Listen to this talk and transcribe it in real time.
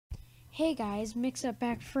Hey guys, MsgBox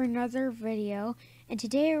back for another video, and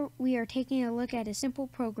today we are taking a look at a simple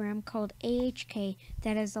program called AHK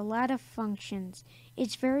that has a lot of functions.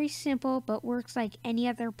 It's very simple but works like any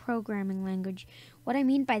other programming language. What I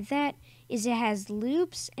mean by that is it has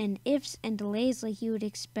loops and ifs and delays like you would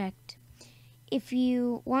expect. If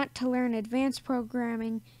you want to learn advanced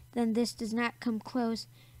programming, then this does not come close,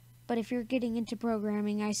 but if you're getting into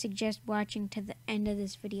programming, I suggest watching to the end of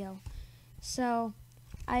this video. So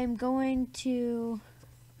I'm going to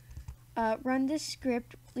run this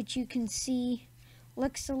script, which you can see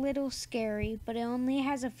looks a little scary, but it only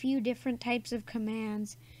has a few different types of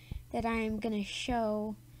commands that I am going to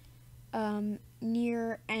show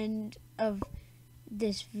near end of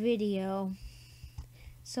this video.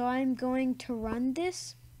 So I'm going to run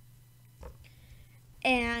this,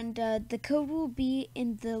 and the code will be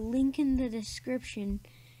in the link in the description.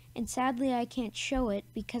 And sadly, I can't show it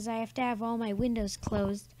because I have to have all my windows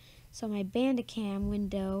closed, so my Bandicam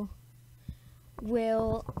window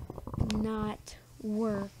will not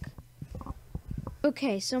work.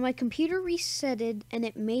 Okay, so my computer resetted, and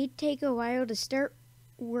it may take a while to start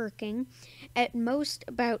working, at most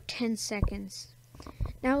about 10 seconds.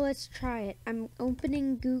 Now let's try it. I'm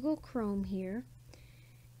opening Google Chrome here,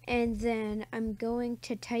 and then I'm going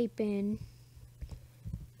to type in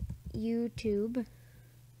YouTube.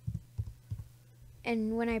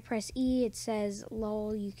 And when I press E, it says,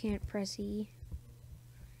 lol, you can't press E.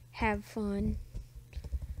 Have fun.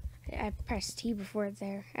 I pressed T before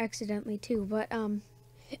there, accidentally too, but,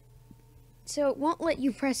 so it won't let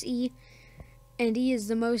you press E, and E is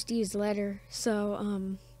the most used letter,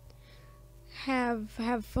 so, have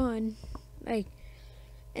fun. Like,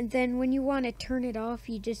 and then when you want to turn it off,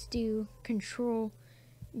 you just do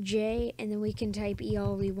Control+J, and then we can type E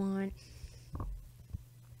all we want.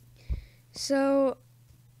 So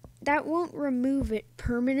that won't remove it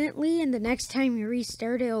permanently, and the next time you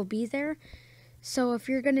restart it, it'll be there. So if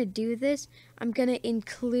you're going to do this, I'm going to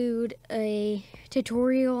include a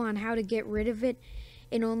tutorial on how to get rid of it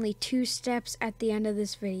in only 2 steps at the end of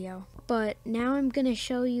this video. But now I'm going to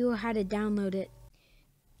show you how to download it.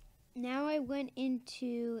 Now I went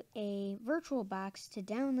into a VirtualBox to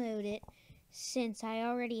download it since I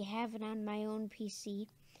already have it on my own PC.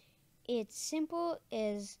 It's simple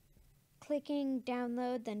as clicking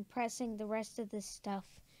download, then pressing the rest of this stuff.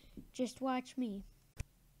 Just watch me.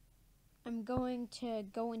 I'm going to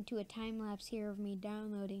go into a time lapse here of me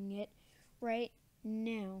downloading it right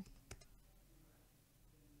now.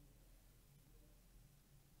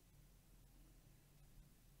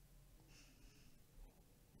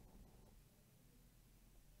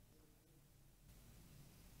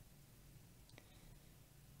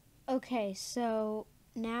 Okay, so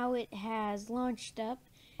now it has launched up,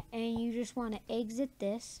 and you just want to exit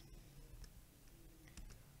this,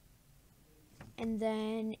 and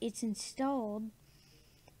then it's installed,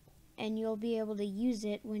 and you'll be able to use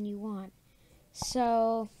it when you want.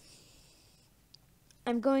 So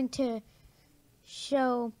I'm going to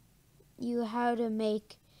show you how to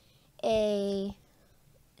make a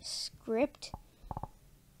script.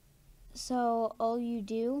 So all you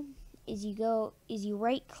do is you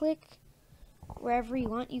right click wherever you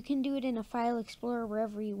want. You can do it in a file explorer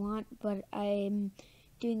wherever you want, but I'm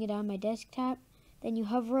doing it on my desktop. Then you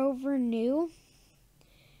hover over new,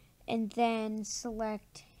 and then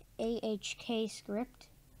select AHK script,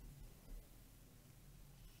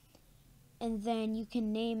 and then you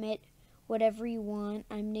can name it whatever you want.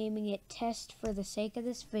 I'm naming it test for the sake of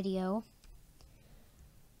this video.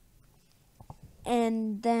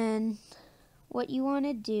 And then what you want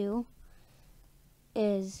to do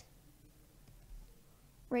is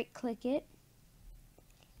right click it,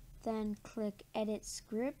 then click edit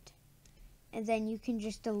script, and then you can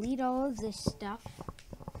just delete all of this stuff.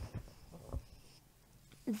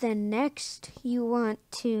 Then next you want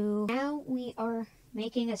to, now we are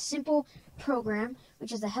making a simple program,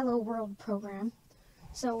 which is a hello world program.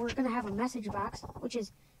 So we're going to have a message box, which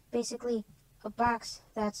is basically a box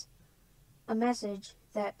that's a message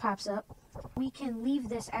that pops up. We can leave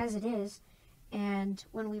this as it is, and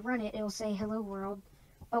when we run it, it'll say hello world.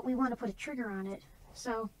 But we want to put a trigger on it.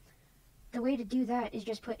 So the way to do that is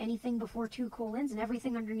just put anything before 2 colons, and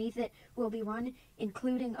everything underneath it will be run,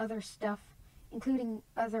 including other stuff, including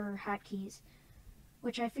other hotkeys,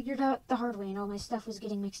 which I figured out the hard way, and all my stuff was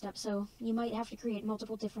getting mixed up, so you might have to create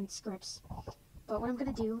multiple different scripts. But what I'm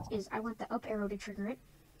going to do is I want the up arrow to trigger it.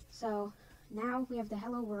 So now we have the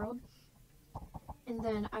hello world, and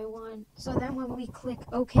then so then when we click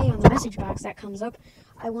OK on the message box that comes up,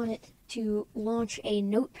 I want it to launch a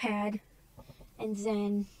notepad, and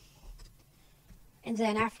then And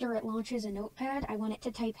then after it launches a notepad, I want it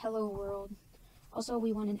to type hello world. Also,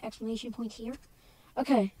 we want an exclamation point here.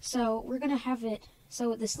 Okay, so we're going to have it,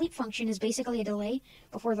 so the sleep function is basically a delay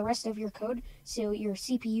before the rest of your code, so your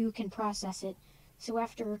CPU can process it. So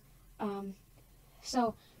after,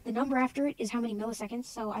 so the number after it is how many milliseconds,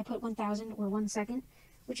 so I put 1000 or 1 second,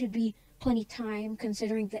 which would be plenty time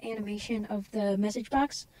considering the animation of the message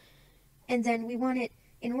box. And then we want it,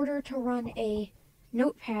 in order to run a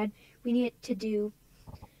notepad, we need it to do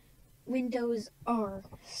Windows R.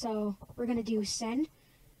 So we're going to do send,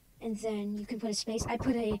 and then you can put a space. I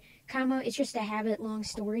put a comma, it's just a habit, long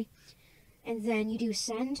story. And then you do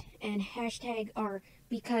send and hashtag R,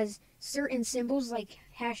 because certain symbols like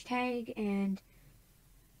hashtag and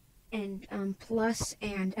plus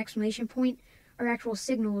and exclamation point are actual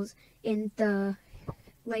signals in the,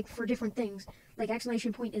 like, for different things. Like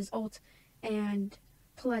exclamation point is alt and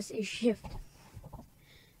plus is shift.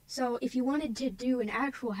 So if you wanted to do an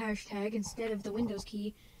actual hashtag instead of the Windows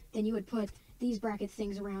key, then you would put these bracket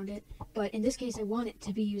things around it. But in this case, I want it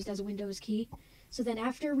to be used as a Windows key. So then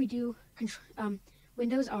after we do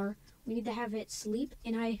Windows R, we need to have it sleep,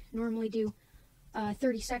 and I normally do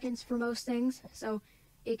 30 seconds for most things, so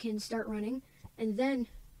it can start running. And then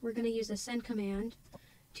we're going to use the send command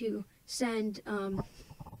to send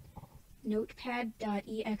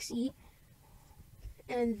notepad.exe.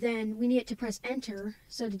 And then we need it to press enter.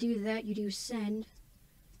 So to do that, you do send,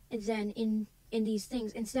 and then in these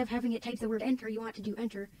things, instead of having it type the word enter, you want to do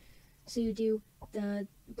enter. So you do the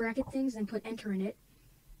bracket things and put enter in it.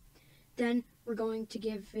 Then we're going to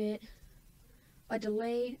give it a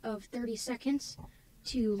delay of 30 seconds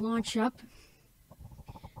to launch up.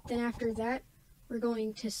 Then after that, we're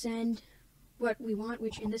going to send what we want,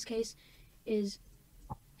 which in this case is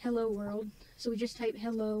hello world. So we just type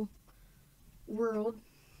hello world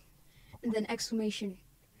and then exclamation.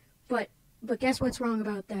 But guess what's wrong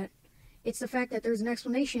about that? It's the fact that there's an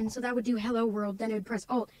exclamation, so that would do hello world, then it would press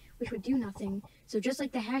alt, which would do nothing. So just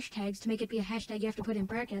like the hashtags, to make it be a hashtag, you have to put in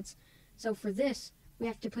brackets. So for this, we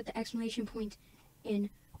have to put the exclamation point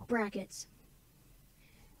in brackets.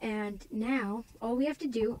 And now, all we have to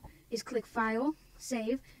do is click File,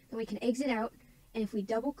 Save, then we can exit out, and if we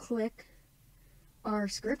double click our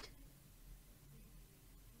script,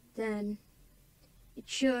 then it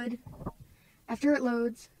should, after it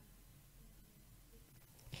loads.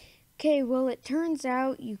 Okay, well, it turns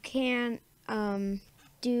out you can't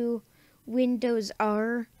do Windows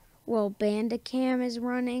R while Bandicam is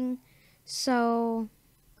running, so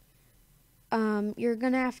you're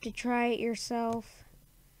gonna have to try it yourself.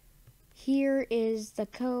 Here is the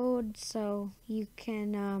code, so you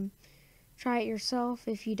can try it yourself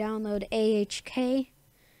if you download AHK,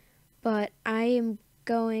 but I am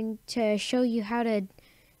going to show you how to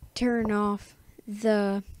turn off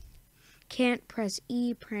the can't press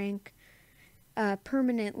E prank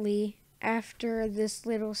permanently after this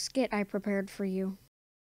little skit I prepared for you.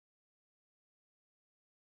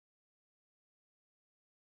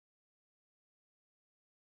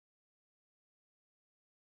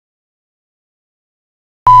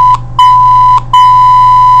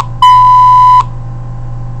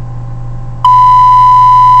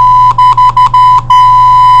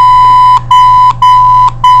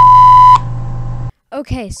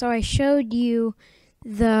 Okay, so I showed you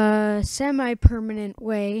the semi-permanent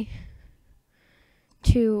way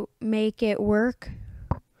to make it work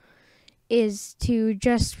is to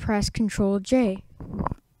just press Control+J.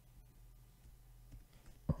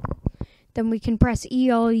 Then we can press E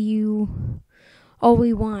all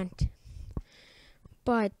we want.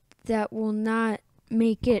 But that will not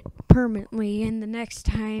make it permanently, and the next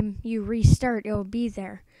time you restart, it'll be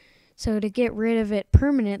there. So to get rid of it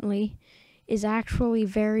permanently is actually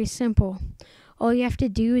very simple. All you have to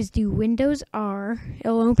do is do Windows R.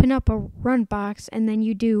 It'll open up a run box, and then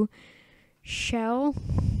you do shell.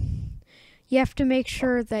 You have to make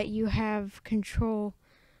sure that you have Control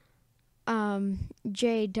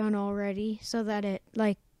J done already, so that it,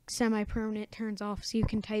 like, semi-permanent turns off, so you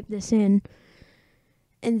can type this in.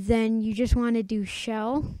 And then you just want to do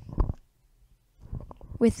shell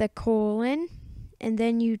with a colon, and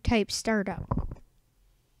then you type startup.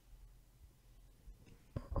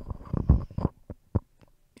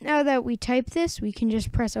 Now that we type this, we can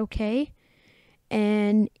just press OK,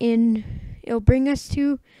 and it'll bring us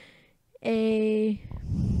to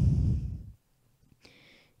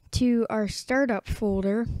our startup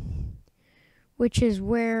folder, which is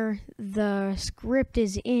where the script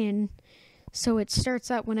is in. So it starts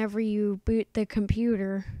up whenever you boot the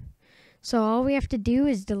computer. So all we have to do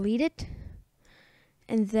is delete it,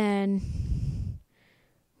 and then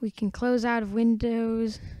we can close out of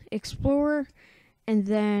Windows Explorer and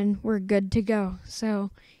then we're good to go.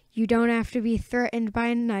 So you don't have to be threatened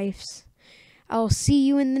by knives. I'll see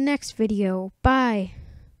you in the next video. Bye.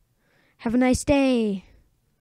 Have a nice day.